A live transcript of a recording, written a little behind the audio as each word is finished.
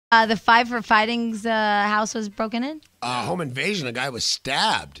The Five for Fighting's house was broken in? Home invasion. A guy was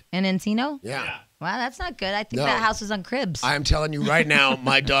stabbed. In Encino? Yeah. Wow, that's not good. I think that house was on Cribs. I am telling you right now,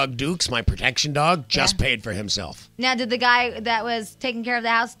 my dog Dukes, my protection dog, just paid for himself. Now, did the guy that was taking care of the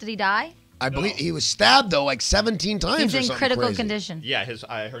house, did he die? I believe he was stabbed, though, like 17 times. He's in critical condition. Yeah,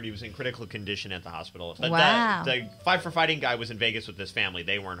 I heard he was in critical condition at the hospital. Wow. The Five for Fighting guy was in Vegas with his family.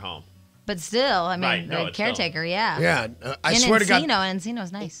 They weren't home. But still, I mean, Right, no, the caretaker, yeah. Yeah, I swear to God.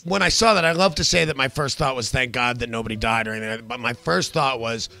 Encino's nice. When I saw that, I love to say that my first thought was, thank God that nobody died or anything. But my first thought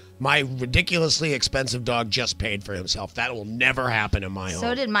was, my ridiculously expensive dog just paid for himself. That will never happen in my home.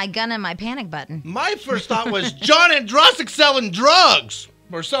 So did my gun and my panic button. My first thought was John Androsik selling drugs.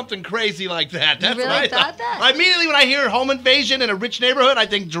 Or something crazy like that. That's really what I thought that? Immediately when I hear home invasion in a rich neighborhood, I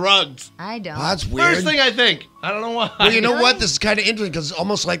think drugs. I don't. Oh, that's weird. First thing I think. I don't know why. Well, you know what? This is kind of interesting because it's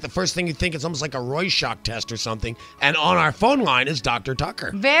almost like the first thing you think is almost like a Rorschach test or something. And on our phone line is Dr.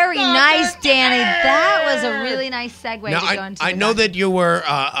 Tucker. Very nice, Danny. That was a really nice segue Now, to go into. I know that you were,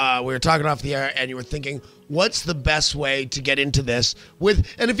 we were talking off the air and you were thinking, what's the best way to get into this with,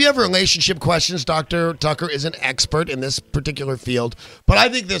 and if you have relationship questions, Dr. Tucker is an expert in this particular field, but I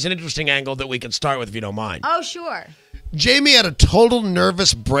think there's an interesting angle that we can start with if you don't mind. Oh, sure. Jamie had a total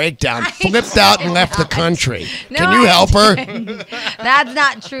nervous breakdown, flipped out and left the country. No, Can you help her? That's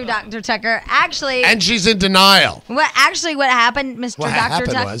not true, Dr. Tucker. Actually, And she's in denial. what happened, Mr. What Dr.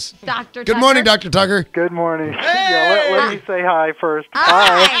 happened Tucker? was- Dr. Good Tucker? morning, Dr. Tucker. Good morning. Yeah, let me say hi first.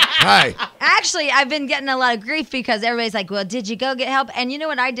 Hi. Hi. Actually, I've been getting a lot of grief because everybody's like, well, did you go get help? And you know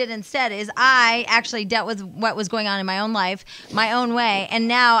what I did instead is I actually dealt with what was going on in my own life, my own way, and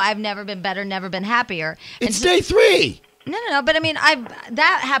now I've never been better, never been happier. It's day 3. No. But I mean,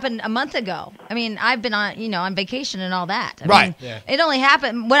 that happened a month ago. I mean, I've been on vacation and all that. I Right. mean, Yeah. It only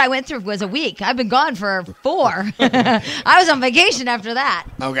happened. What I went through was a week. I've been gone for 4. I was on vacation after that.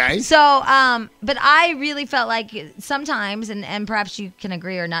 Okay. So, but I really felt like sometimes, and perhaps you can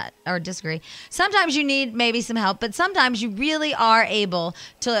agree or not or disagree. Sometimes you need maybe some help, but sometimes you really are able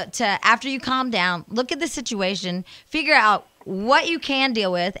to after you calm down, look at the situation, figure out what you can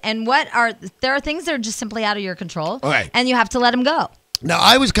deal with, and there are things that are just simply out of your control, Okay. and you have to let them go. Now,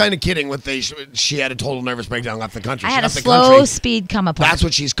 I was kind of kidding with she had a total nervous breakdown, left the country. I She had a left the slow country. speed come apart. That's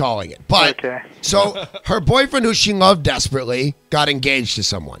what she's calling it. But so her boyfriend, who she loved desperately, got engaged to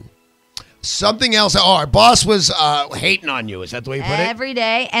someone. Something else. Oh, our boss was hating on you. Is that the way you put it? Every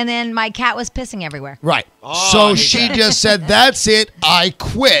day, and then my cat was pissing everywhere. Right. So she just said, that's it. I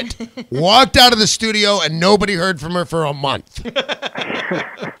quit. Walked out of the studio, and nobody heard from her for a month.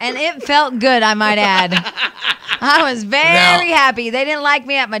 And it felt good, I might add. I was very happy. They didn't like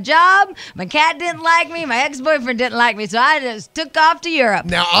me at my job. My cat didn't like me. My ex-boyfriend didn't like me. So I just took off to Europe.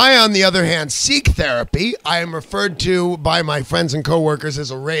 Now, I, on the other hand, seek therapy. I am referred to by my friends and coworkers as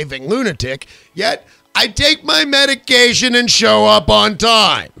a raving lunatic, yet I take my medication and show up on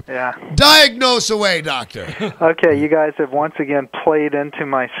time. Yeah. Diagnose away, doctor. Okay, you guys have once again played into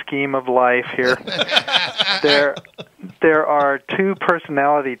my scheme of life here. There are 2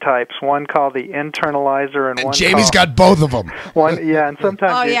 personality types, one called the internalizer and one Jamie's got both of them. And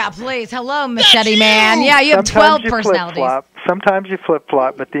sometimes Oh, yeah, please. Hello, Machete Man. Yeah, you have 12 personalities. Sometimes you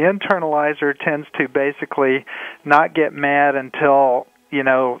flip-flop, but the internalizer tends to basically not get mad until,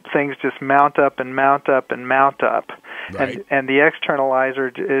 things just mount up and mount up and mount up. Right. And the externalizer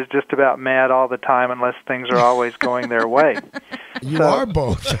is just about mad all the time unless things are always going their way. You are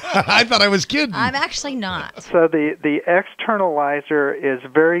both. I thought I was kidding. I'm actually not. So the externalizer is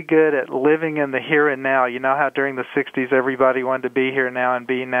very good at living in the here and now. You know how during the 60s everybody wanted to be here now and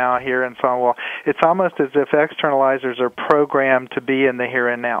be now here and so on. Well, it's almost as if externalizers are programmed to be in the here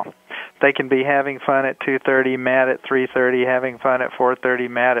and now. They can be having fun at 2:30, mad at 3:30, having fun at 4:30,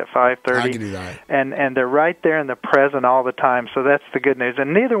 mad at 5:30. I can do that. And they're right there in the present all the time. So that's the good news.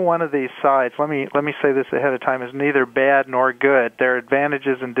 And neither one of these sides, let me say this ahead of time, is neither bad nor good. There are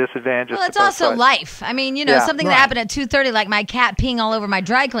advantages and disadvantages. Well, it's to both also sides. life. I mean, something that happened at 2:30, like my cat peeing all over my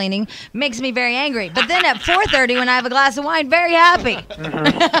dry cleaning, makes me very angry. But then at 4:30, when I have a glass of wine, very happy.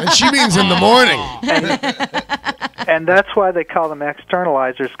 And she means in the morning. And that's why they call them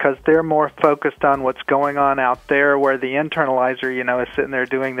externalizers, because they're more focused on what's going on out there, where the internalizer, is sitting there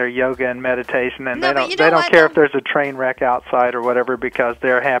doing their yoga and meditation, and they don't care if there's a train wreck outside or whatever, because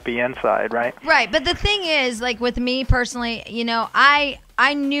they're happy inside, right? Right, but the thing is, like with me personally, I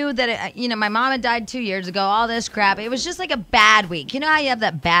I knew that, my mom had died 2 years ago, all this crap. It was just like a bad week. You know how you have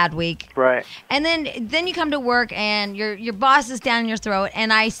that bad week? Right. And then you come to work and your boss is down your throat.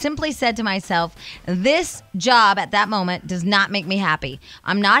 And I simply said to myself, this job at that moment does not make me happy.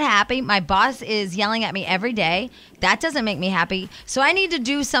 I'm not happy. My boss is yelling at me every day. That doesn't make me happy. So I need to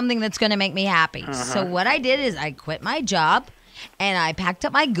do something that's going to make me happy. So what I did is I quit my job and I packed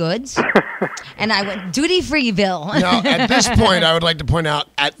up my goods and I went duty-freeville. Now, at this point, I would like to point out,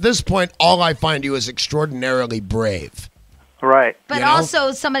 at this point, all I find you is extraordinarily brave. Right. But You know?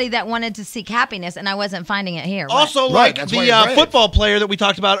 also somebody that wanted to seek happiness, and I wasn't finding it here. Also, Right, like that's why you're the brave. football player that we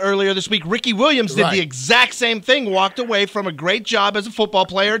talked about earlier this week, Ricky Williams did Right. the exact same thing, walked away from a great job as a football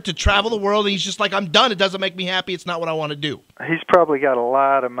player to travel the world, and he's just like, I'm done. It doesn't make me happy. It's not what I want to do. He's probably got a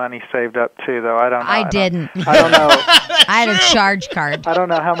lot of money saved up too, though. I don't know. I didn't. I don't know. I had a charge card. I don't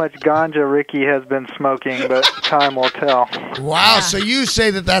know how much ganja Ricky has been smoking, but time will tell. Wow, so you say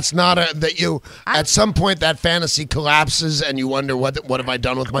that that's not that you, at some point, that fantasy collapses and you wonder, what have I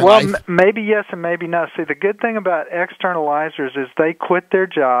done with my Well, life? maybe yes and maybe no. See, the good thing about externalizers is they quit their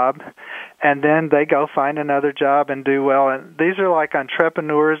job and then they go find another job and do well. And these are like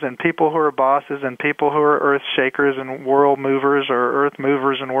entrepreneurs and people who are bosses and people who are earth shakers and world movers or earth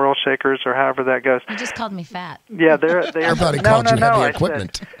movers and world shakers or however that goes. You just called me fat. Yeah, they're I thought he no, called no, you no, heavy I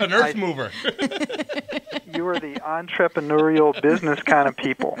equipment. An earth mover. You are the entrepreneurial business kind of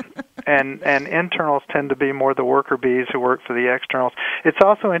people. And internals tend to be more the worker bees who work for the externals. It's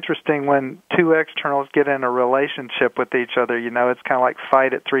also interesting when two externals get in a relationship with each other. You know, it's kind of like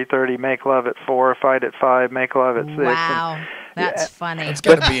fight at 3:30, make love at 4, fight at 5, make love at 6. Wow. That's funny. It's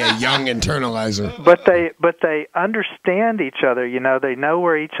got to be a young internalizer. But they understand each other. You know, they know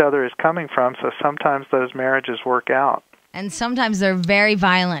where each other is coming from. So sometimes those marriages work out. And sometimes they're very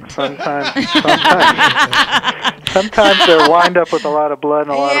violent. Sometimes they're wind up with a lot of blood and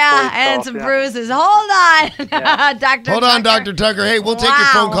a lot of police And calls, some yeah. bruises. Hold on, Dr. Hold on, Tucker. Dr. Tucker. Hey, we'll take your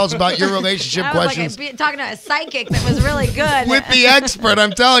phone Wow. calls about your relationship I was questions like talking to a psychic that was really good. with the expert.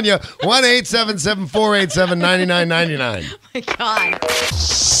 I'm telling you, 1-877-487-9999. My God.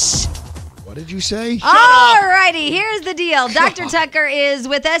 What did you say? All righty, here's the deal. Dr. Tucker is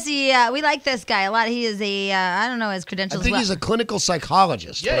with us. We like this guy a lot. He is I don't know his I credentials. think well. he's a clinical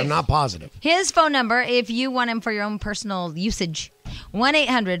psychologist, but I'm not positive. His phone number, if you want him for your own personal usage,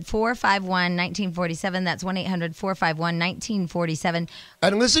 1-800-451-1947. That's 1-800-451-1947.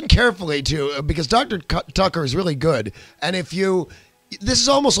 And listen carefully, too, because Dr. Tucker is really good. And this is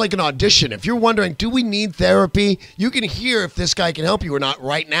almost like an audition. If you're wondering, do we need therapy? You can hear if this guy can help you or not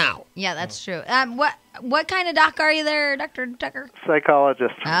right now. Yeah, that's true. What kind of doc are you there, Dr. Tucker?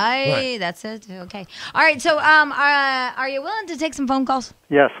 Psychologist. Right. That's it. Okay. All right. So, are you willing to take some phone calls?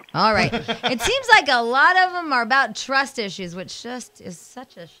 Yes. All right. It seems like a lot of them are about trust issues, which just is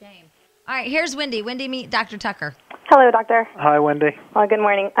such a shame. All right. Here's Wendy. Wendy, meet Dr. Tucker. Hello, doctor. Hi, Wendy. Well, good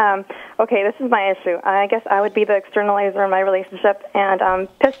morning. Okay, this is my issue. I guess I would be the externalizer in my relationship, and I'm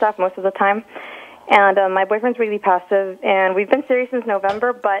pissed off most of the time. And my boyfriend's really passive, and we've been serious since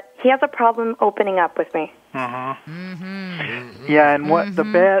November, but he has a problem opening up with me. Yeah, and what the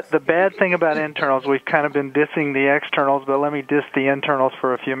bad thing about internals, we've kind of been dissing the externals, but let me diss the internals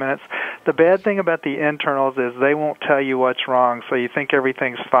for a few minutes. The bad thing about the internals is they won't tell you what's wrong, so you think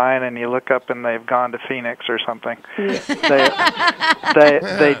everything's fine, and you look up and they've gone to Phoenix or something. They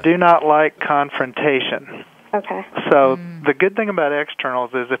do not like confrontation. Okay. So the good thing about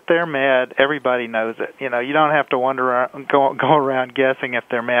externals is if they're mad, everybody knows it. You know, you don't have to go around guessing if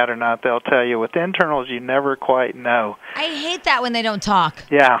they're mad or not. They'll tell you. With internals, you never quite know. I hate that when they don't talk.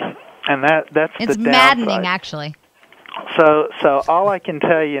 Yeah, and that's It's the maddening, downside. actually. So all I can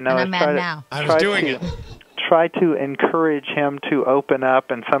tell you, And is I'm mad now. I was doing it. Try to encourage him to open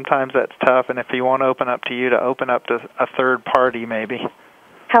up, and sometimes that's tough. And if he won't open up to you, to open up to a third party, maybe.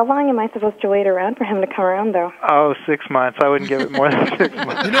 How long am I supposed to wait around for him to come around, though? Oh, 6 months. I wouldn't give it more than 6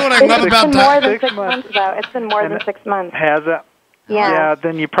 months. You know what I love It's about been more that? than 6 6 months. months, though. It's been more than 6 months. Has it? Yeah. Yeah,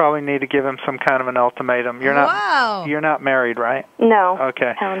 then you probably need to give him some kind of an ultimatum. Whoa. You're not married, right? No.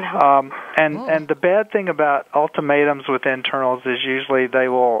 Okay. Oh, no. And the bad thing about ultimatums with internals is usually they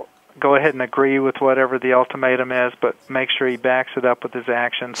will go ahead and agree with whatever the ultimatum is, but make sure he backs it up with his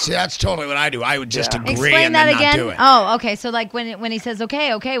actions. See, that's totally what I do. I would just agree Explain and that then again. not do it. Oh, okay. So like when he says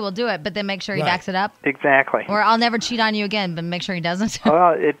okay, we'll do it, but then make sure he Right. backs it up. Exactly. Or I'll never cheat on you again, but make sure he doesn't.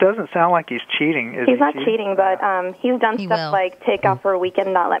 Well, it doesn't sound like he's cheating. Is He's he not cheating, but he's done He stuff will. like take off for a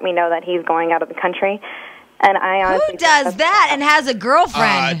weekend, not let me know that he's going out of the country. And I honestly Who does that and has a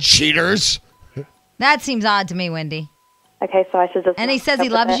girlfriend? Cheaters. That seems odd to me, Wendy. Okay, so I should just. And he says he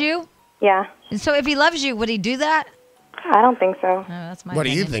loves you? Yeah. And so if he loves you, would he do that? I don't think so. Oh, that's my What do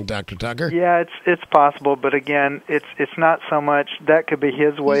you opinion. think, Dr. Tucker? Yeah, it's possible, but again, it's not so much that could be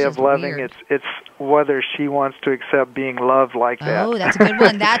his way He's of just loving. weird. It's whether she wants to accept being loved like that. Oh, that's a good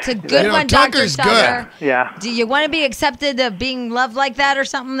one. That's a good You know, one, Dr. Tucker's Tucker. Yeah. Do you want to be accepted of being loved like that or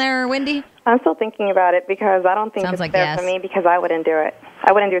something there, Wendy? I'm still thinking about it because I don't think Sounds it's like fair yes. for me because I wouldn't do it.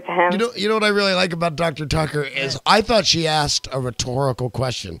 I wouldn't do it to him. You know what I really like about Dr. Tucker is I thought she asked a rhetorical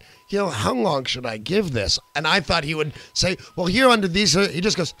question. How long should I give this? And I thought he would say, well, here under these, he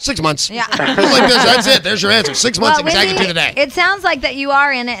just goes, 6 months. Yeah. Just like this, that's it. There's your answer. 6 months exactly Wendy, to the day. it sounds like that you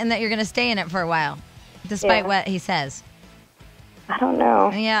are in it and that you're going to stay in it for a while, despite Yeah. what he says. I don't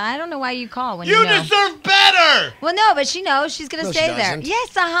know. Yeah, I don't know why you call when you You know. deserve better. Well, no, but she knows she's going to No, stay she there. doesn't.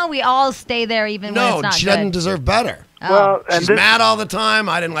 Yes, we all stay there even when No, it's not she good. doesn't deserve better. Oh. Well, and She's this, mad all the time.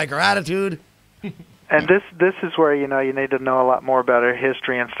 I didn't like her attitude. and this is where you need to know a lot more about her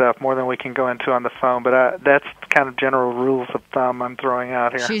history and stuff, more than we can go into on the phone. But that's kind of general rules of thumb I'm throwing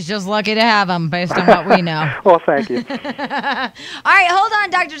out here. She's just lucky to have them based on what we know. Well, thank you. All right, hold on,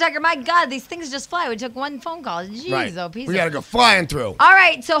 Dr. Tucker. My God, these things just fly. We took one phone call. Jeez, Right. oh, piece We of- got to go flying through. All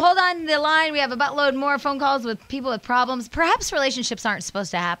right, so hold on the line. We have a buttload more phone calls with people with problems. Perhaps relationships aren't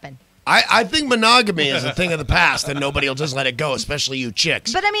supposed to happen. I think monogamy is a thing of the past, and nobody will just let it go, especially you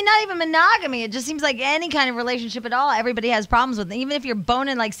chicks. But I mean, not even monogamy. It just seems like any kind of relationship at all, everybody has problems with it. Even if you're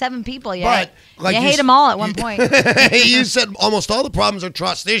boning like 7 people, you But, like you you hate s- them all at one point. You said almost all the problems are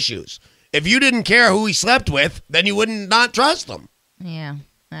trust issues. If you didn't care who he slept with, then you wouldn't not trust them. Yeah,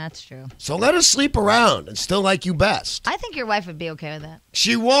 that's true. So let us sleep around and still like you best. I think your wife would be okay with that.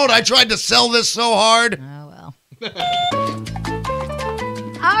 She won't. I tried to sell this so hard. Oh, well.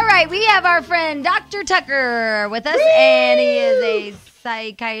 All right, we have our friend Dr. Tucker with us, and he is a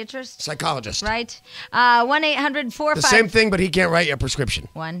psychiatrist, Psychologist. right? 1-800-45... The same thing, but he can't write you a prescription.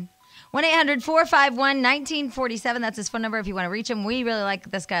 1-800-451-1947. That's his phone number if you want to reach him. We really like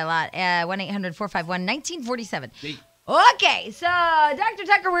this guy a lot. 1-800-451-1947. Okay, so Dr.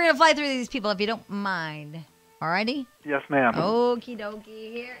 Tucker, we're going to fly through these people if you don't mind. Alrighty? Yes, ma'am. Okie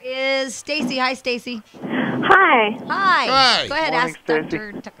dokie. Here is Stacy. Hi, Stacy. Hi. Hi. Hi. Go ahead, Morning, ask Stacy.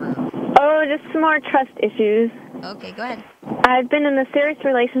 Dr. Tucker. Oh, just some more trust issues. Okay, go ahead. I've been in a serious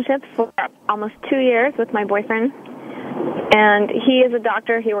relationship for almost 2 years with my boyfriend, and he is a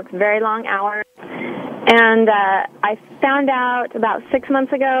doctor. He works very long hours. And I found out about 6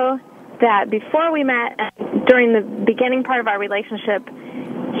 months ago that before we met, during the beginning part of our relationship,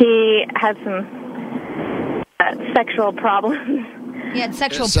 he had some sexual problems. You had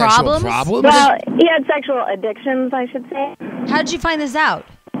sexual Sexual problems? Well, he had sexual addictions, I should say. How did you find this out?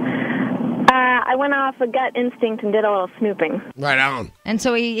 I went off a gut instinct and did a little snooping. Right on. And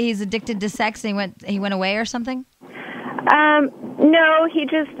so he's addicted to sex and he went away or something? No, he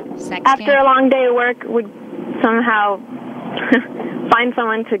just, Sex after camp? a long day of work, would somehow find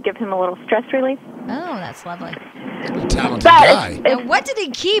someone to give him a little stress relief. Oh, that's lovely. A talented But guy. And what did he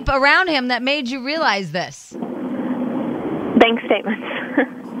keep around him that made you realize this? bank statements.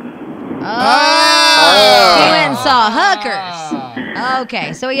 He went and saw hookers.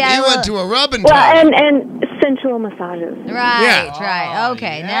 Okay, so yeah. He went to a rub and Well, tug. and sensual massages. Right, Yeah. right.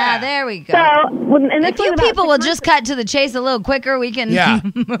 Okay, now there we go. So, and this If you was about people 6 will months just cut to the chase a little quicker, we can Yeah.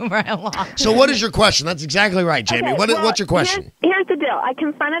 move right along. So what is your question? That's exactly right, Jamie. Okay, What's well, your question? Here's the deal. I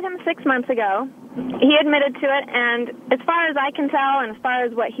confronted him 6 months ago. He admitted to it, and as far as I can tell, and as far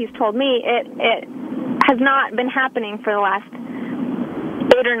as what he's told me, it has not been happening for the last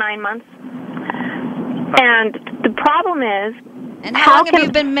 8 or 9 months. And the problem is, And how long have can-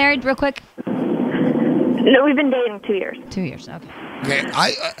 you been married, real quick? no, we've been dating 2 years. 2 years, okay. Okay,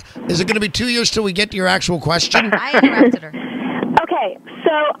 is it going to be 2 years till we get to your actual question? I interrupted her. Okay,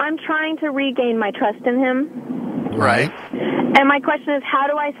 so I'm trying to regain my trust in him. Right. And my question is, how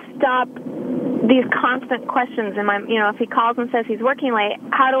do I stop these constant questions? If he calls and says he's working late,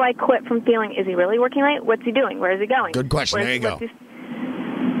 how do I quit from feeling, is he really working late? What's he doing? Where is he going? Good question. There you go.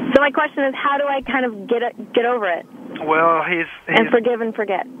 So my question is, how do I kind of get over it Well, and forgive and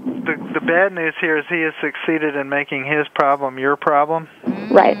forget? the bad news here is he has succeeded in making his problem your problem.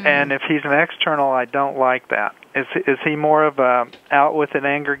 Right. And if he's an external, I don't like that. Is he more of a out with an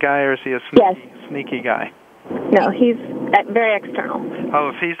anger guy, or is he a sneaky guy? No, he's very external. Oh,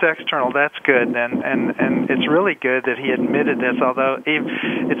 if he's external, that's good. And it's really good that he admitted this, although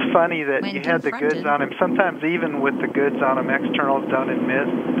it's funny that When you had the goods confronted. on him. Sometimes even with the goods on him, externals don't admit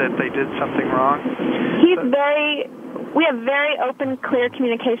that they did something wrong. We have very open, clear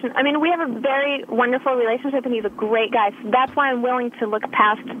communication. I mean, we have a very wonderful relationship, and he's a great guy. So that's why I'm willing to look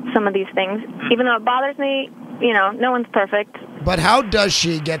past some of these things. Even though it bothers me, no one's perfect. But how does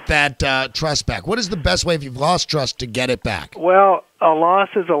she get that trust back? What is the best way if you've lost trust to get it back? Well, a loss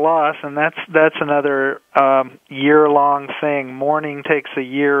is a loss, and that's another year-long thing. Mourning takes a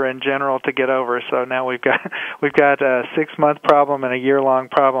year in general to get over. So now we've got a 6-month problem and a year-long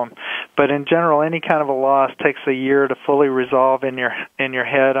problem. But in general, any kind of a loss takes a year to fully resolve in your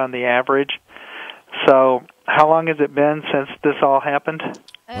head on the average. So how long has it been since this all happened?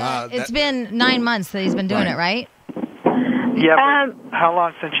 It's been 9 months that he's been doing it, right? Yeah, but how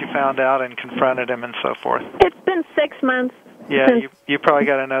long since you found out and confronted him and so forth? It's been 6 months. Yeah, you probably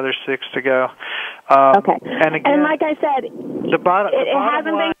got another 6 to go. Okay. And again, and like I said, the bottom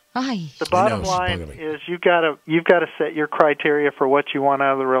hasn't line, been. the bottom line is you've got to set your criteria for what you want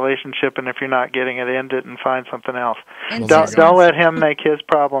out of the relationship, and if you're not getting it, end it and find something else. Don't let him make his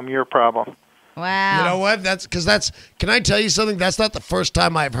problem your problem. Wow. You know what? Can I tell you something? That's not the first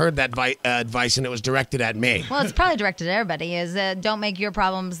time I've heard that advice, and it was directed at me. Well, it's probably directed at everybody, is don't make your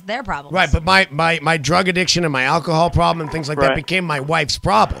problems their problems. Right, but my drug addiction and my alcohol problem and things like that became my wife's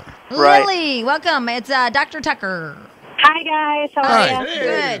problem. Lily, welcome. It's Dr. Tucker. Hi, guys. How are you?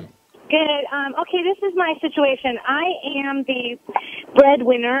 Good. Good. Okay, this is my situation. I am the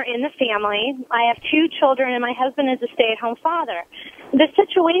breadwinner in the family. I have 2 children, and my husband is a stay-at-home father. The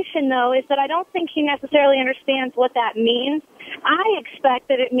situation, though, is that I don't think he necessarily understands what that means. I expect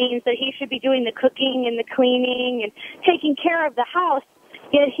that it means that he should be doing the cooking and the cleaning and taking care of the house.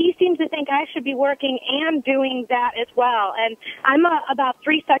 Yet he seems to think I should be working and doing that as well. And I'm about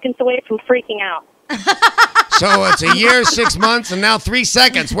 3 seconds away from freaking out. So it's a year, 6 months, and now 3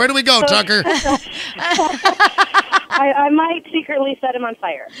 seconds. Where do we go, Tucker? I might secretly set him on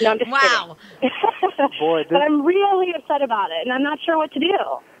fire. No, I'm just kidding. Boy, but I'm really upset about it, and I'm not sure what to do.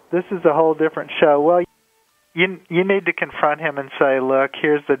 This is a whole different show. Well, you need to confront him and say, look,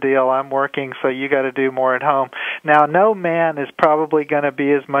 here's the deal. I'm working, so you got to do more at home. Now, no man is probably going to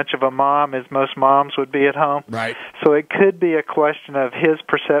be as much of a mom as most moms would be at home. Right. So it could be a question of his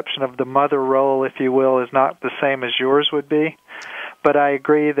perception of the mother role, if you will, is not the same as yours would be. But I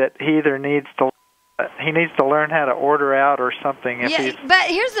agree that he either needs to learn how to order out or something. But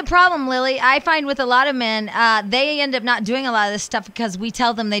here's the problem, Lily. I find with a lot of men, they end up not doing a lot of this stuff because we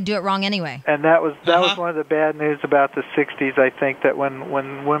tell them they do it wrong anyway. And that was one of the bad news about the 60s, I think, that when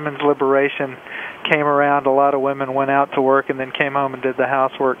women's liberation came around, a lot of women went out to work and then came home and did the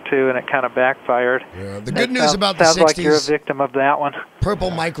housework too, and it kind of backfired. Yeah, the good news about the 60s... Sounds like you're a victim of that one.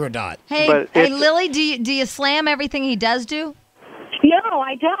 Purple microdot. Hey, Lily, do you slam everything he does do? No,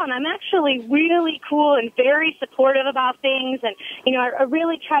 I don't. I'm actually really cool and very supportive about things, and I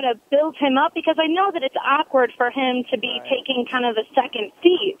really try to build him up because I know that it's awkward for him to be taking kind of a second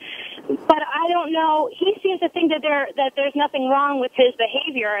seat. But I don't know. He seems to think that there's nothing wrong with his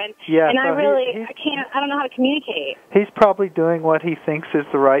behavior, and I don't know how to communicate. He's probably doing what he thinks is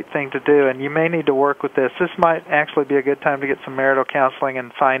the right thing to do, and you may need to work with this. This might actually be a good time to get some marital counseling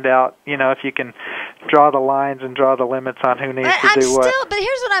and find out, if you can draw the lines and draw the limits on who needs to do what. But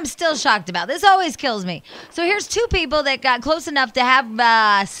here's what I'm still shocked about. This always kills me. So here's 2 people that got close enough to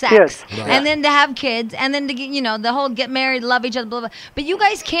have sex, and then to have kids, and then to get, the whole get married, love each other, blah, blah. But you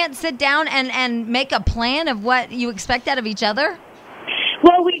guys can't sit down and make a plan of what you expect out of each other?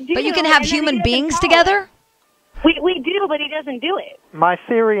 Well, we do. But you can have human beings together? We do, but he doesn't do it. My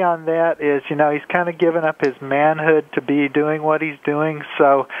theory on that is, he's kind of given up his manhood to be doing what he's doing,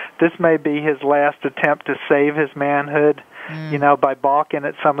 so this may be his last attempt to save his manhood, by balking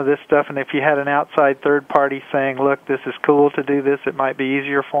at some of this stuff. And if you had an outside third party saying, look, this is cool to do this, it might be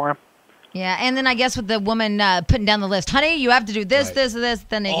easier for him. Yeah, and then I guess with the woman putting down the list, honey, you have to do this, this, this.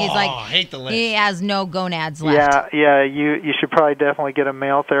 Then he's like, I hate the list. He has no gonads left. Yeah. You should probably definitely get a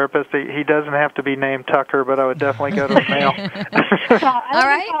male therapist. He doesn't have to be named Tucker, but I would definitely go to a male. All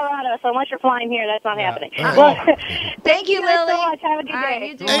right. Colorado, so unless you're flying here, that's not happening. Well, thank you, Lily. So much. Have a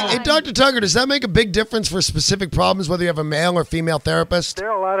good day. Hey, Dr. Tucker, does that make a big difference for specific problems, whether you have a male or female therapist?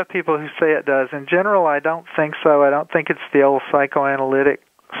 There are a lot of people who say it does. In general, I don't think so. I don't think it's the old psychoanalytic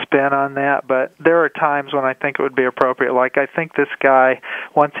spin on that, but there are times when I think it would be appropriate. Like, I think this guy,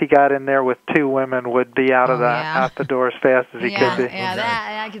 once he got in there with 2 women, would be out the door as fast as he could be.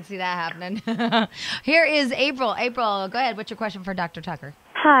 Yeah, I can see that happening. Here is April. April, go ahead. What's your question for Dr. Tucker?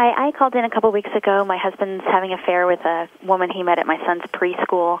 Hi, I called in a couple weeks ago. My husband's having an affair with a woman he met at my son's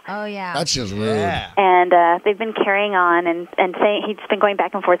preschool. Oh, yeah. That's just rude. Yeah. And they've been carrying on and saying, he's been going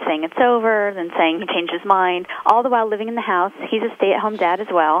back and forth saying it's over, then saying he changed his mind, all the while living in the house. He's a stay-at-home dad as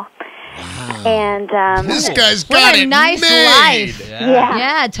well. Wow. And this guy's what got a it nice made. life.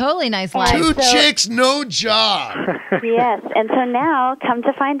 Yeah, totally nice life. 2 chicks, no job. Yes, and so now, come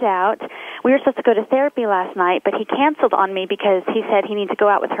to find out, we were supposed to go to therapy last night, but he canceled on me because he said he needs to go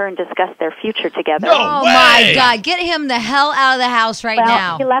out with her and discuss their future together. Oh, my God. Get him the hell out of the house right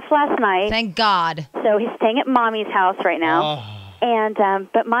now. He left last night. Thank God. So he's staying at Mommy's house right now. And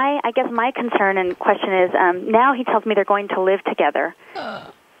but I guess my concern and question is now he tells me they're going to live together.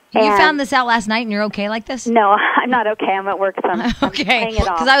 You found this out last night and you're okay like this? No, I'm not okay. I'm at work, so I'm paying it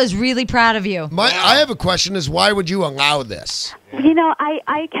off. Because I was really proud of you. I have a question: is why would you allow this? You know,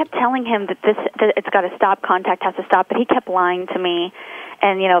 I kept telling him that it's got to stop. Contact has to stop, but he kept lying to me,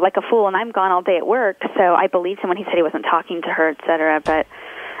 and like a fool. And I'm gone all day at work, so I believed him when he said he wasn't talking to her, etc. But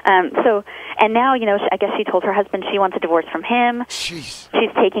and now I guess she told her husband she wants a divorce from him. Jeez.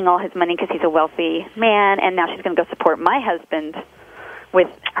 She's taking all his money because he's a wealthy man, and now she's going to go support my husband with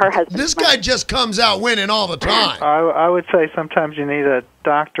her husband. This guy just comes out winning all the time. I would say sometimes you need a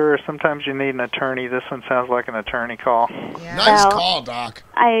doctor or sometimes you need an attorney. This one sounds like an attorney call. Yeah. Nice call, Doc.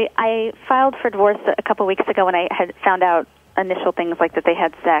 I filed for divorce a couple of weeks ago when I had found out initial things like that they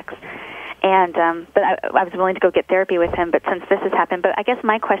had sex. And but I was willing to go get therapy with him, but since this has happened, but I guess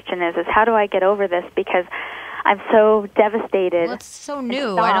my question is how do I get over this, because I'm so devastated. Well, it's so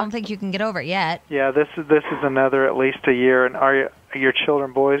new. I don't think you can get over it yet. Yeah, this is another at least a year. And are your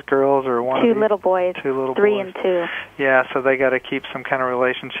children boys, girls, or one? Two little boys. 2 little 3 boys. and 2. Yeah, so they got to keep some kind of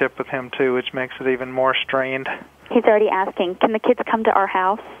relationship with him too, which makes it even more strained. He's already asking, can the kids come to our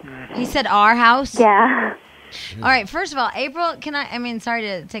house? He said our house? Yeah. All right, first of all, April, sorry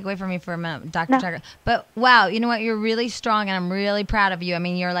to take away from you for a minute, Dr. Tucker, but wow, you know what? You're really strong, and I'm really proud of you. I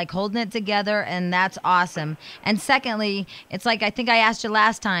mean, you're like holding it together, and that's awesome. And secondly, it's like I think I asked you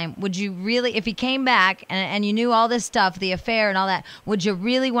last time, would you really, if he came back and you knew all this stuff, the affair and all that, would you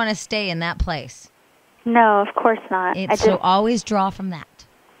really want to stay in that place? No, of course not. So always draw from that.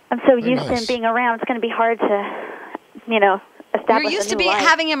 I'm so used to him being around. It's going to be hard to, establish You're used to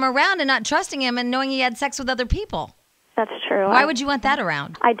having him around and not trusting him and knowing he had sex with other people. That's true. Why would you want that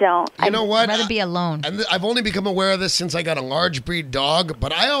around? I don't. You know what? I'd rather be alone. And I've only become aware of this since I got a large breed dog,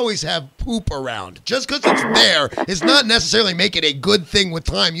 but I always have poop around. Just because it's there is not necessarily make it a good thing with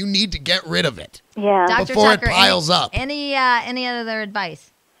time. You need to get rid of it. Yeah. Dr. Before Tucker, it piles up. Any other advice?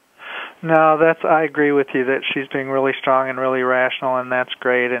 No, I agree with you that she's being really strong and really rational, and that's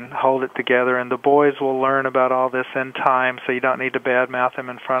great, and hold it together. And the boys will learn about all this in time, so you don't need to badmouth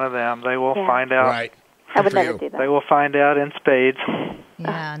them in front of them. They will find out. Right. I would never do that. They will find out in spades.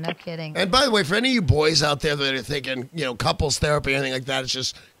 Yeah, no kidding. And by the way, for any of you boys out there that are thinking, couples therapy, anything like that, it's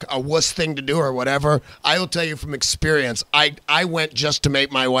just a wuss thing to do or whatever, I will tell you from experience, I went just to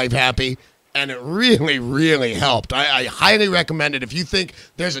make my wife happy. And it really, really helped. I highly recommend it. If you think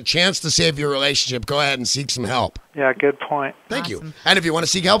there's a chance to save your relationship, go ahead and seek some help. Yeah, good point. Thank you. And if you want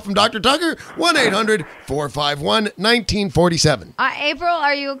to seek help from Dr. Tucker, 1-800-451-1947. April,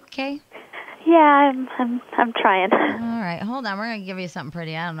 are you okay? Yeah, I'm trying. All right, hold on. We're going to give you something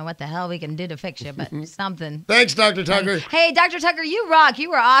pretty. I don't know what the hell we can do to fix you, but something. Thanks, Dr. Tucker. Hey, Dr. Tucker, you rock.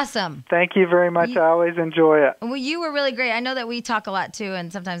 You were awesome. Thank you very much. I always enjoy it. Well, you were really great. I know that we talk a lot, too,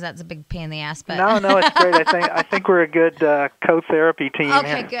 and sometimes that's a big pain in the ass. But No, it's great. I think we're a good co-therapy team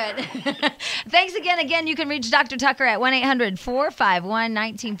Okay, here. good. Thanks again. Again, you can reach Dr. Tucker at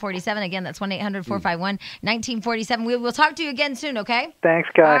 1-800-451-1947. Again, that's 1-800-451-1947. We will talk to you again soon, okay? Thanks,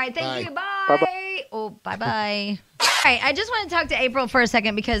 guys. All right, thank you. Bye. Bye-bye. Oh, bye-bye. All right, I just want to talk to April for a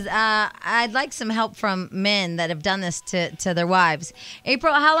second because I'd like some help from men that have done this to their wives.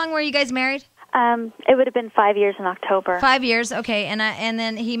 April, how long were you guys married? It would have been 5 years in October. 5 years, okay. And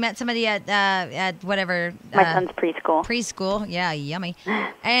then he met somebody at whatever. My son's preschool. Preschool, yeah, yummy.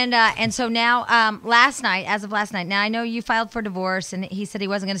 And so now, as of last night, now I know you filed for divorce, and he said he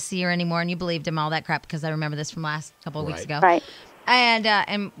wasn't going to see her anymore, and you believed him all that crap because I remember this from last couple of weeks ago. Right.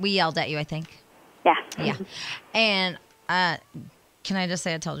 And we yelled at you, I think. Yeah. Yeah. And can I just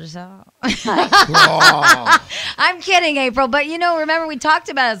say I told you so? I'm kidding, April. But, remember we talked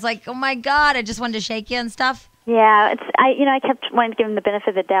about it. It's like, oh, my God, I just wanted to shake you and stuff. Yeah. I kept wanting to give him the benefit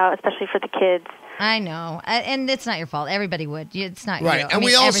of the doubt, especially for the kids. I know. And it's not your fault. Everybody would. It's not right. You. And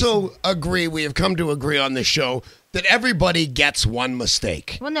we also agree, we have come to agree on this show, that everybody gets one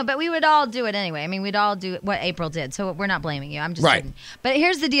mistake. Well, no, but we would all do it anyway. I mean, we'd all do what April did. So we're not blaming you. I'm just kidding. But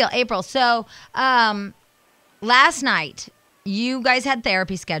here's the deal, April. So last night, you guys had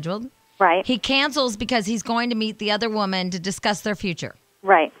therapy scheduled. Right. He cancels because he's going to meet the other woman to discuss their future.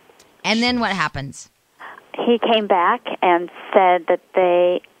 Right. And then what happens? He came back and said that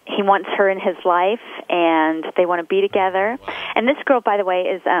he wants her in his life and they want to be together. And this girl, by the way,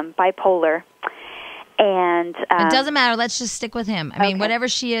 is bipolar. And It doesn't matter. Let's just stick with him. I mean, Okay. whatever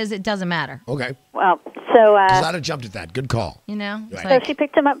she is, it doesn't matter. Okay. well, so Because I'd have jumped at that. Good call. You know? It's Right. so like- she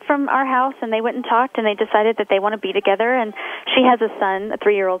picked him up from our house, and they went and talked, and they decided that they want to be together. And she has a son, a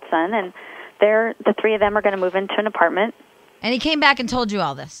 3-year-old son, and the three of them are going to move into an apartment. and he came back and told you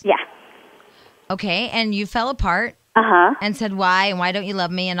all this. Yeah. Okay, and you fell apart Uh-huh. and said why and why don't you love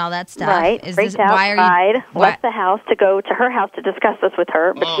me and all that stuff. Right. Is Freaked this out, why are cried, you left the house to go to her house to discuss this with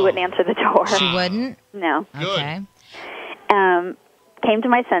her, but she wouldn't answer the door. She wouldn't? No. Okay. Came to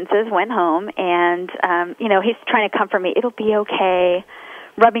my senses, went home, and, he's trying to comfort me. It'll be okay.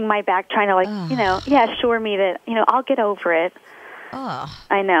 Rubbing my back, trying to, assure me that, I'll get over it. Oh.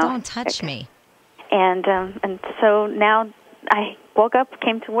 I know. Don't touch me. And so now I woke up,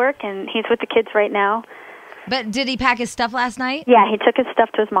 came to work, and he's with the kids right now. But did he pack his stuff last night? Yeah, he took his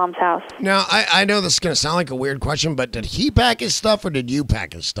stuff to his mom's house. Now, I know this is going to sound like a weird question, but did he pack his stuff or did you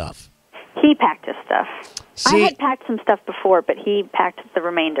pack his stuff? He packed his stuff. See, I had packed some stuff before, but he packed the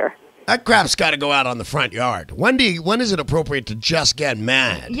remainder. that crap's got to go out on the front yard. When is it appropriate to just get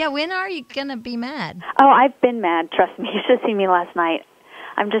mad? Yeah, when are you going to be mad? Oh, I've been mad. Trust me. You should have seen me last night.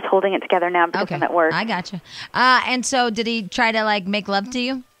 I'm just holding it together now because I'm at work. I gotcha. And so did he try to, make love to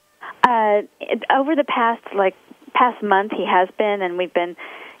you? Over the past month, he has been, and we've been,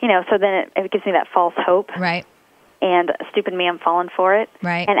 so then it gives me that false hope. Right. And stupid me, I'm falling for it.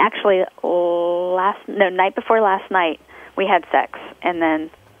 Right. And actually, night before last night, we had sex, and then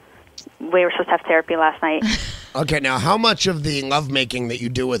we were supposed to have therapy last night. Okay, now how much of the lovemaking that you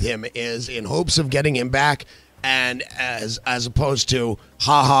do with him is in hopes of getting him back and as opposed to,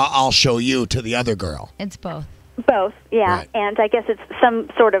 I'll show you to the other girl? It's both. Both, yeah. Right. And I guess it's some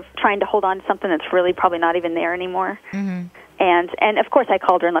sort of trying to hold on to something that's really probably not even there anymore. Mm-hmm. And of course, I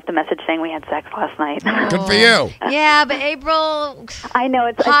called her and left a message saying we had sex last night. Good for you. Yeah, but April, I know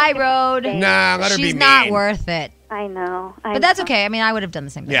it's high road. Nah, let her be She's mean. not worth it. I know. But that's okay. I mean, I would have done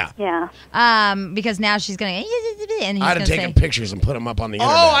the same thing. Yeah. Yeah. Because now she's going to, and he's I'd going have to taken say, pictures and put them up on the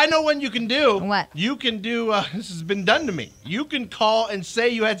internet. Oh, I know when you can do. What? You can do, this has been done to me. You can call and say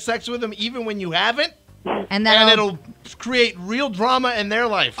you had sex with him even when you haven't, and it'll create real drama in their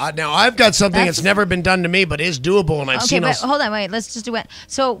life. Now, I've got something That's- that's never been done to me, but is doable, and I've okay, seen but us. hold on, wait. Let's just do it.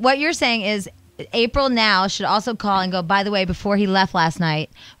 So what you're saying is April now should also call and go, by the way, before he left last night,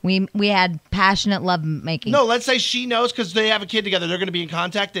 we had passionate love making. No, let's say she knows because they have a kid together. They're going to be in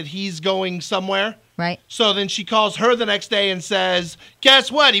contact that he's going somewhere. Right. So then she calls her the next day and says,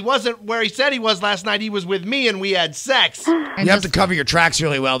 guess what? He wasn't where he said he was last night. He was with me and we had sex. And You have to just- cover your tracks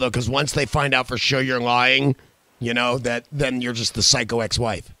really well, though, because once they find out for sure you're lying, then you're just the psycho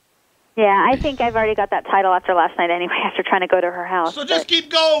ex-wife. Yeah, I think I've already got that title after last night anyway, after trying to go to her house. So just keep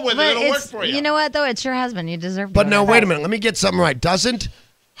going with it. But It'll work it's, for you. you know what, though? It's your husband. You deserve But no, whatever. wait a minute. Let me get something right. Doesn't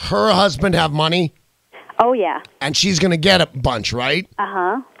her husband have money? Oh, yeah. And she's going to get a bunch, right?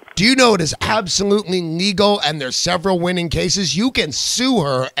 Uh-huh. Do you know it is absolutely legal and there's several winning cases? You can sue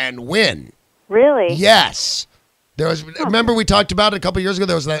her and win. Really? Yes. Remember we talked about it a couple years ago?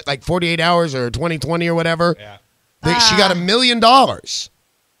 There was like 48 hours or 2020 or whatever. Yeah. She got $1 million.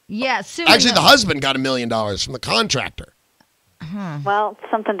 Yeah, soon. Actually, the husband got $1 million from the contractor. Well,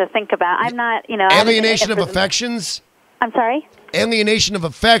 something to think about. I'm not, I haven't been Alienation of in prison. affections. I'm sorry? Alienation of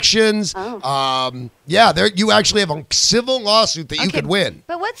affections. Oh. You actually have a civil lawsuit that you Okay, could win.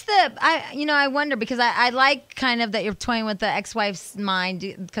 But what's the, I wonder, because I like kind of that you're toying with the ex-wife's mind,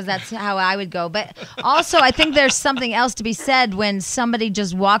 because that's how I would go. But also, I think there's something else to be said when somebody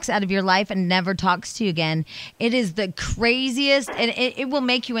just walks out of your life and never talks to you again. It is the craziest, and it will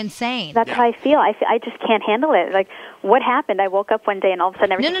make you insane. That's how I feel. I just can't handle it. Like, what happened? I woke up one day and all of a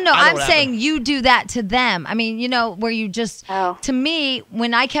sudden everything... No. I'm saying you do that to them. I mean, where you just... Oh. To me,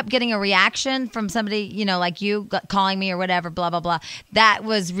 when I kept getting a reaction from somebody, like you calling me or whatever, blah, blah, blah, that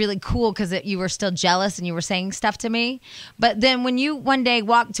was really cool because you were still jealous and you were saying stuff to me. But then when you one day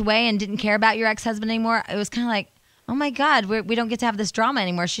walked away and didn't care about your ex-husband anymore, it was kind of like, oh, my God, we don't get to have this drama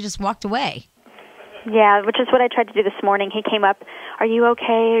anymore. She just walked away. Yeah, which is what I tried to do this morning. He came up, are you okay?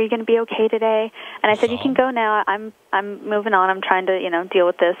 Are you going to be okay today? And I said, you can go now. I'm moving on. I'm trying to, deal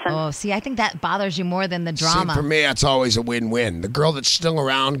with this. And See, I think that bothers you more than the drama. See, for me, that's always a win-win. The girl that's still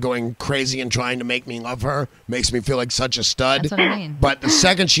around going crazy and trying to make me love her makes me feel like such a stud. That's what I mean. But the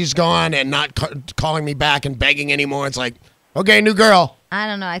second she's gone and not calling me back and begging anymore, it's like, okay, new girl. I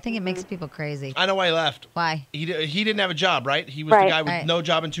don't know. I think it makes people crazy. I know why he left. Why? He didn't have a job, right? He was Right. the guy with Right. no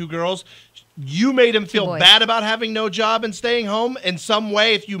job and 2 girls. You made him feel boys. bad about having no job and staying home in some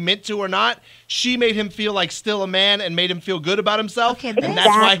way, if you meant to or not. She made him feel like still a man and made him feel good about himself. Okay, and that's- that's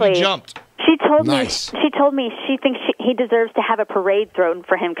why Exactly. he jumped. she told Nice. me she thinks he deserves to have a parade thrown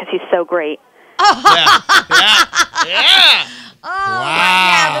for him because he's so great. Yeah. Oh,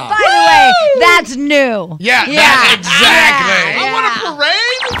 yeah, but by the way, that's new. Yeah, exactly. I want a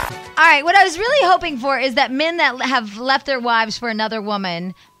parade. All right, what I was really hoping for is that men that have left their wives for another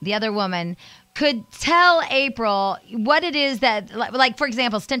woman, the other woman, could tell April what it is that, like for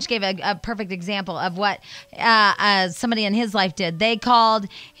example, Stench gave a perfect example of what somebody in his life did. They called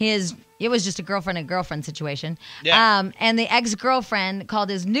it was just a girlfriend and girlfriend situation. Yeah. And the ex-girlfriend called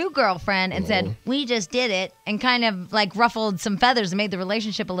his new girlfriend and said, we just did it, and kind of like ruffled some feathers and made the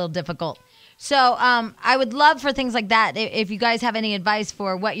relationship a little difficult. So I would love for things like that. If you guys have any advice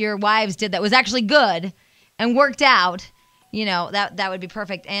for what your wives did that was actually good and worked out, that would be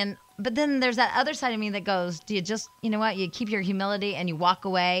perfect. But then there's that other side of me that goes, do you just, you know what, you keep your humility and you walk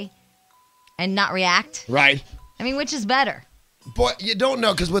away and not react? Right. I mean, which is better? Boy, you don't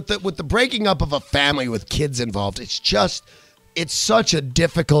know, because with the breaking up of a family with kids involved, it's such a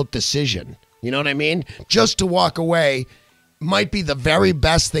difficult decision. You know what I mean? Just to walk away might be the very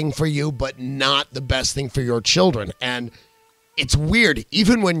best thing for you, but not the best thing for your children. And it's weird,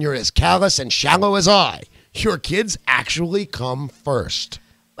 even when you're as callous and shallow as I, your kids actually come first.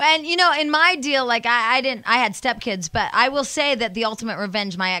 And, in my deal, like I had stepkids, but I will say that the ultimate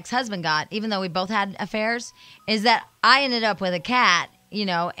revenge my ex-husband got, even though we both had affairs, is that I ended up with a cat,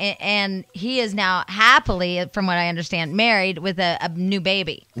 and he is now happily, from what I understand, married with a new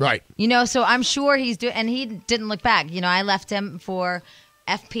baby. Right. So I'm sure and he didn't look back. I left him for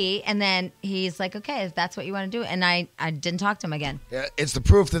FP, and then he's like, okay, if that's what you want to do. And I didn't talk to him again. Yeah, it's the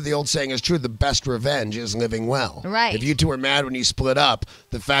proof that the old saying is true. The best revenge is living well. Right. If you two were mad when you split up,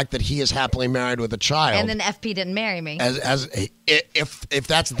 the fact that he is happily married with a child. And then FP didn't marry me. If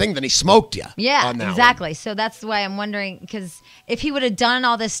that's the thing, then he smoked you. Yeah, on that exactly. one. So that's why I'm wondering, because if he would have done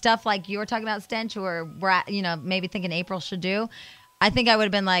all this stuff like you were talking about, Stench, or maybe thinking April should do, I think I would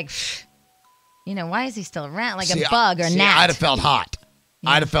have been like, why is he still around? Like a bug or a gnat. I'd have felt hot. Yeah.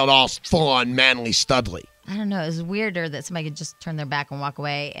 I'd have felt all full-on manly studly. I don't know. It was weirder that somebody could just turn their back and walk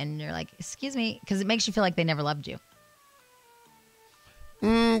away, and you're like, excuse me, because it makes you feel like they never loved you.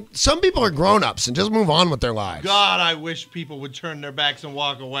 Some people are grown-ups and just move on with their lives. God, I wish people would turn their backs and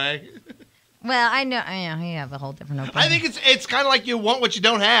walk away. Well, I know. You have a whole different opinion. I think it's kind of like you want what you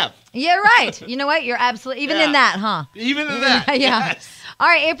don't have. Yeah, right. You know what? You're absolutely, even in that, huh? Even in that, yeah. Yes. All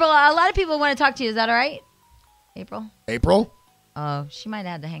right, April, a lot of people want to talk to you. Is that all right? April? Oh, she might have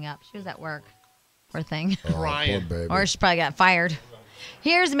had to hang up. She was at work. Poor thing. Crying. Poor baby. Or she probably got fired.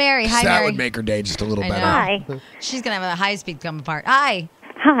 Here's Mary. Hi, that Mary. would make her day just a little better. Hi. She's going to have a high speed come apart. Hi.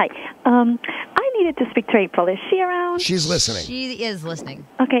 Hi. I needed to speak to April. Is she around? She's listening. She is listening.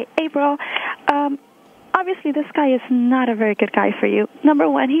 Okay, April. Obviously, this guy is not a very good guy for you. Number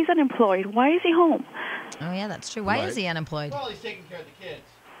one, he's unemployed. Why is he home? Oh, yeah, that's true. Why is he unemployed? Well, he's taking care of the kids.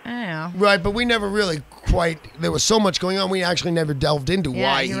 I don't know. Right, but we never really there was so much going on, we actually never delved into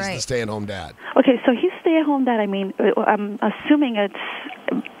why he's right. the stay-at-home dad. Okay, so he's stay-at-home dad. I mean, I'm assuming it's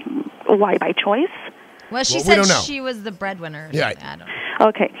why by choice? Well, she we said don't know. she was the breadwinner. Yeah. I don't know.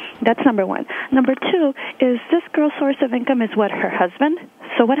 Okay, that's number one. Number two is this girl's source of income is what, her husband?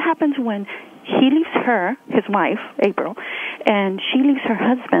 So what happens when he leaves her, his wife, April, and she leaves her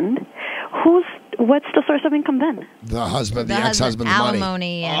husband? What's the source of income then? The husband, the ex-husband's money.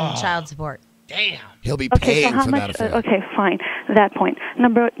 Alimony and child support. Damn. He'll be Okay, paying so how for much? that affair. Okay, fine. That point.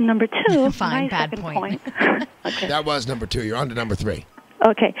 Number two. Fine, my bad second point. Okay. That was number 2. You're on to number 3.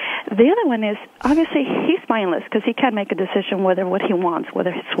 Okay. The other one is, obviously, he's mindless because he can't make a decision whether what he wants,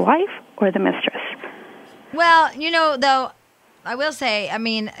 whether his wife or the mistress. Well, though, I will say, I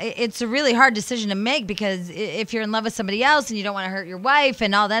mean, it's a really hard decision to make because if you're in love with somebody else and you don't want to hurt your wife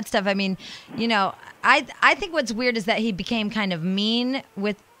and all that stuff, I mean, I think what's weird is that he became kind of mean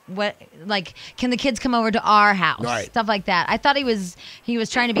with can the kids come over to our house? Right. Stuff like that. I thought he was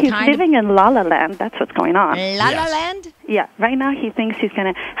trying to be He's kind. living in La La Land. That's what's going on. La La Land? Yeah. Right now he thinks he's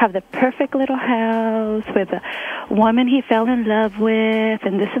going to have the perfect little house with a woman he fell in love with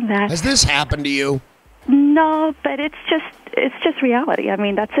and this and that. Has this happened to you? No, but it's just reality. I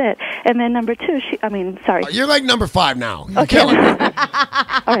mean, that's it. And then number two, sorry. You're like number 5 now. You're Okay. killing me.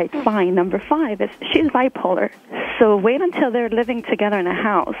 All right, fine. Number 5 is she's bipolar. So wait until they're living together in a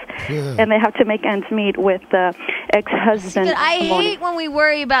house, and they have to make ends meet with the ex-husband. But I hate when we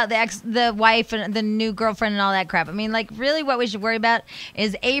worry about the wife and the new girlfriend and all that crap. I mean, really what we should worry about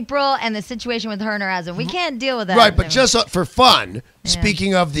is April and the situation with her and her husband. We can't deal with that. Right, but just for fun,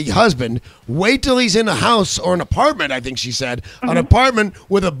 speaking of the husband, wait till he's in a house or an apartment, I think she said, an apartment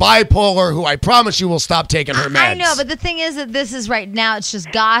with a bipolar who I promise you will stop taking her meds. I know, but the thing is that this is right now. It's just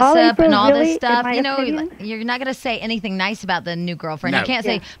All gossip April, and all really, this stuff. in my You know, opinion? you're not going to say anything nice about the new girlfriend. No. You can't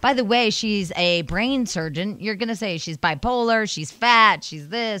say, by the way, she's a brain surgeon. You're going to say she's bipolar, she's fat, she's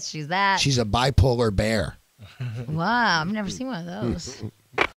this, she's that. She's a bipolar bear. Wow, I've never seen one of those.